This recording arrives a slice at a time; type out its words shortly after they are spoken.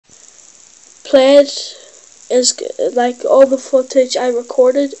played is like all the footage I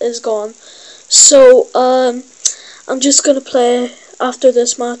recorded is gone. So I'm just gonna play after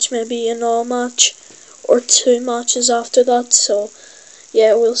this match, maybe another match or 2 matches after that. So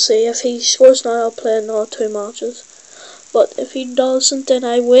yeah, we'll see. If he scores now, I'll play another 2 matches. But if he doesn't, then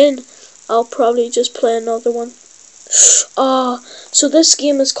I win. I'll probably just play another one. So this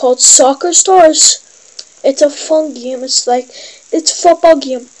game is called Soccer Stars. It's a fun game. It's a football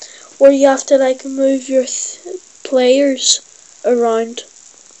game where you have to like move your players around.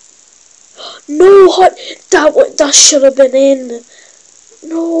 No, that should have been in.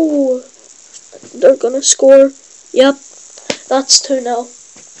 No, they're gonna score. Yep, that's 2-0.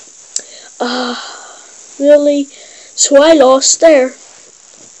 Really? So I lost there.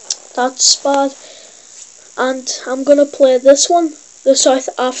 That's bad. And I'm gonna play this one, the South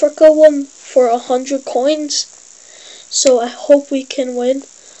Africa one, for 100 coins. So I hope we can win.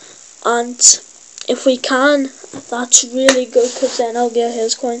 And if we can, that's really good, because then I'll get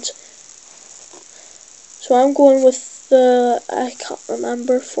his coins. So I'm going with I can't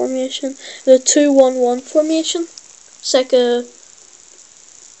remember formation, the 2-1-1 formation. It's like a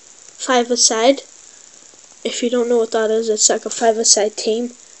 5-a-side. If you don't know what that is, it's like a 5-a-side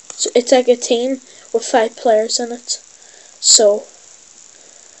team. So it's like a team with 5 players in it. So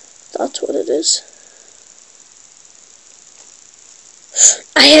that's what it is.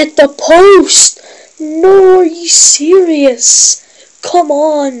 I hit the post! No, are you serious? Come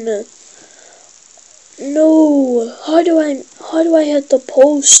on. No, how do I hit the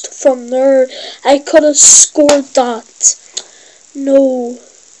post from there? I could have scored that. No.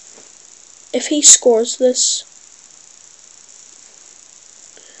 If he scores this,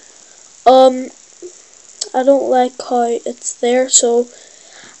 I don't like how it's there, so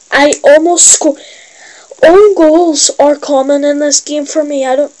I almost scored. Own goals are common in this game for me.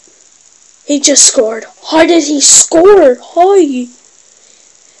 He just scored. How did he score? How?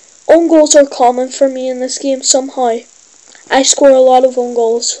 Own goals are common for me in this game somehow. I score a lot of own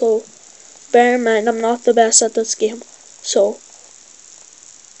goals, so bear in mind I'm not the best at this game. So,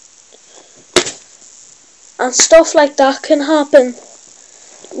 and stuff like that can happen.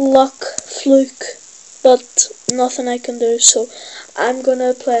 Luck, fluke, but nothing I can do. So I'm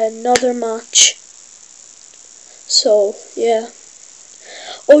gonna play another match. So yeah.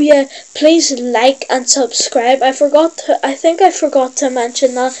 Oh yeah, please like and subscribe. I think I forgot to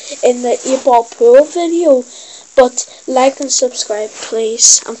mention that in the 8-ball pool video. But like and subscribe,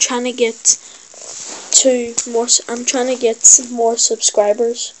 please. I'm trying to get more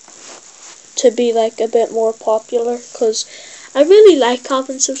subscribers to be like a bit more popular, because I really like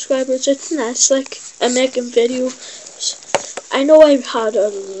having subscribers. It's nice, like, I'm making videos. I know I had a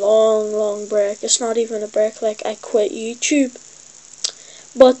long break. It's not even a break, like I quit YouTube.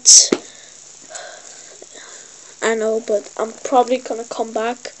 But I know, but I'm probably gonna come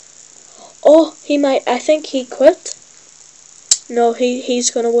back. Oh, I think he quit. No,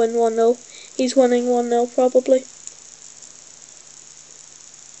 he's gonna win 1-0. He's winning 1-0 probably.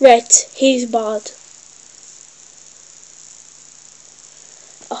 Right, he's bad.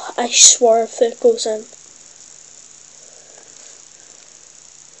 Oh, I swear if it goes in.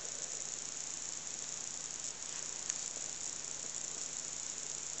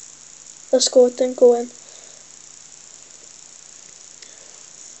 Let's go, it didn't go in.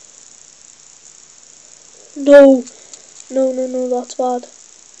 No, that's bad.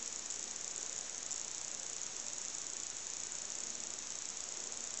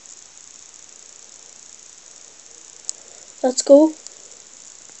 Let's go.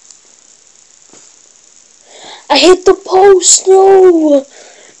 I hit the post, no,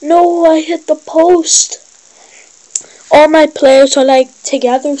 I hit the post. All my players are like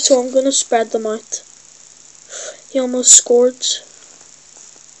together, so I'm gonna spread them out. He almost scored.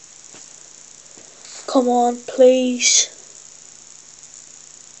 Come on, please.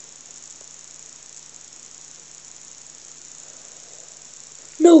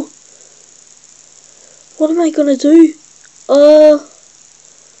 No. What am I gonna do?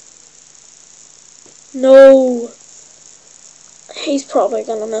 No. He's probably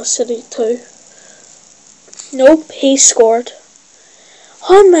gonna miss it too. Nope, he scored.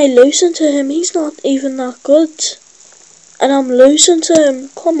 How am I losing to him? He's not even that good. And I'm losing to him.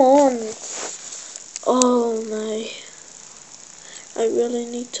 Come on. Oh my. I really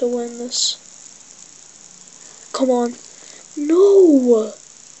need to win this. Come on. No.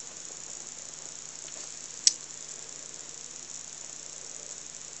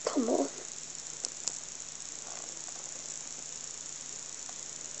 Come on.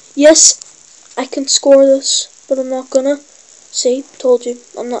 Yes, I can score this, but I'm not gonna. See, told you.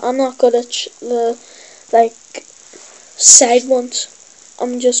 I'm not good at the like side ones.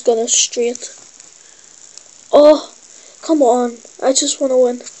 I'm just good at straight. Oh, come on! I just want to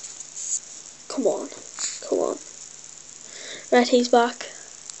win. Come on, come on. Right, he's back.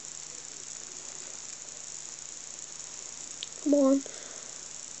 Come on.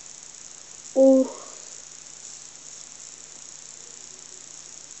 Oh.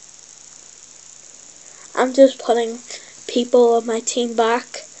 I'm just putting people on my team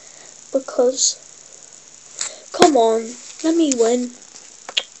back because, come on, let me win.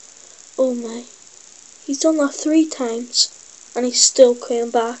 Oh my, he's done that 3 times and he's still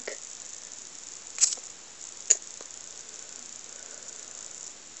came back.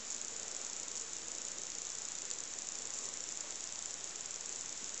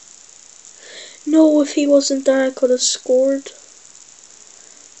 No, if he wasn't there I could have scored.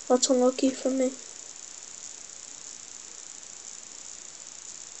 That's unlucky for me.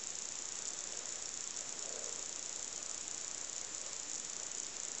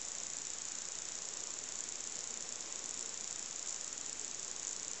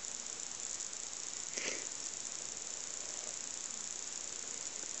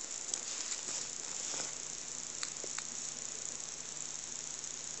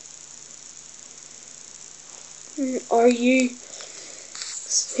 Are you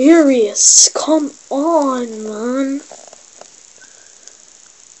serious? Come on, man.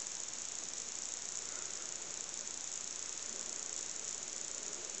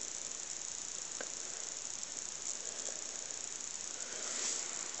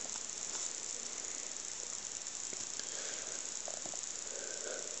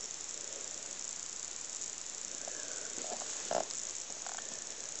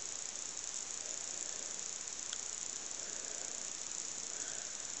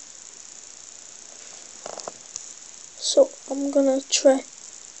 So I'm gonna try.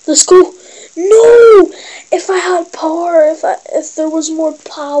 Let's go. No! If I had power, if there was more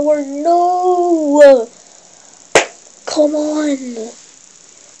power, no! Come on.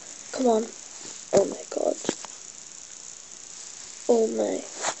 Come on. Oh my god. Oh my.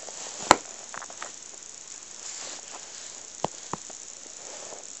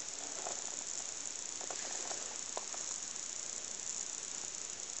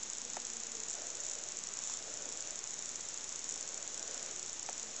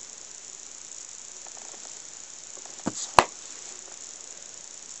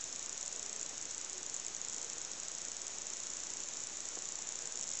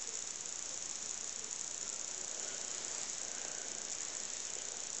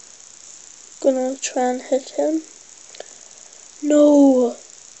 Gonna try and hit him. No.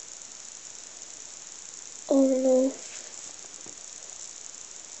 Oh no.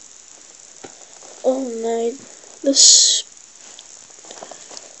 Oh no. This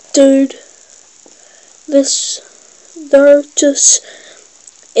dude. They're just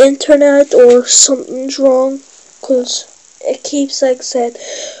internet or something's wrong. Cause it keeps like said,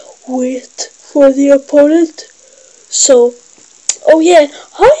 wait for the opponent. So, oh yeah,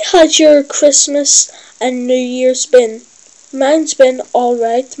 how has your Christmas and New Year's been? Mine's been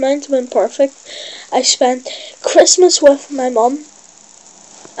alright, mine's been perfect. I spent Christmas with my mum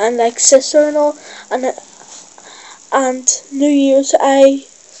and like sister and all, and New Year's I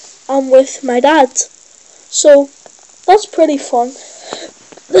am with my dad. So that's pretty fun.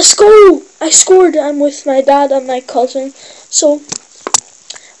 Let's go! I scored. I'm with my dad and my cousin. So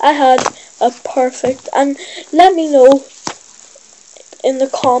I had a perfect. And let me know in the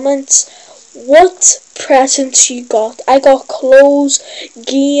comments what presents you got. I got clothes,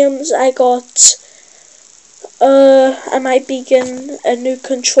 games. I got. I might be getting a new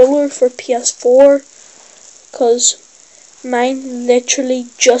controller for PS4 because mine literally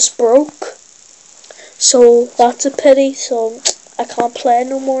just broke. So that's a pity. So I can't play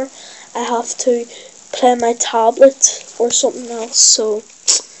no more. I have to play my tablet or something else. So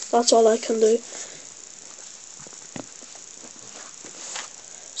that's all I can do.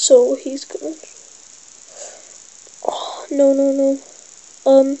 So he's gonna. Oh no no no.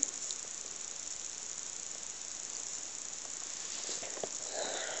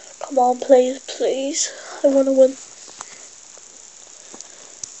 Come on, please, please. I wanna win.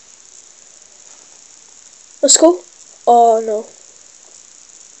 Let's go. Oh no.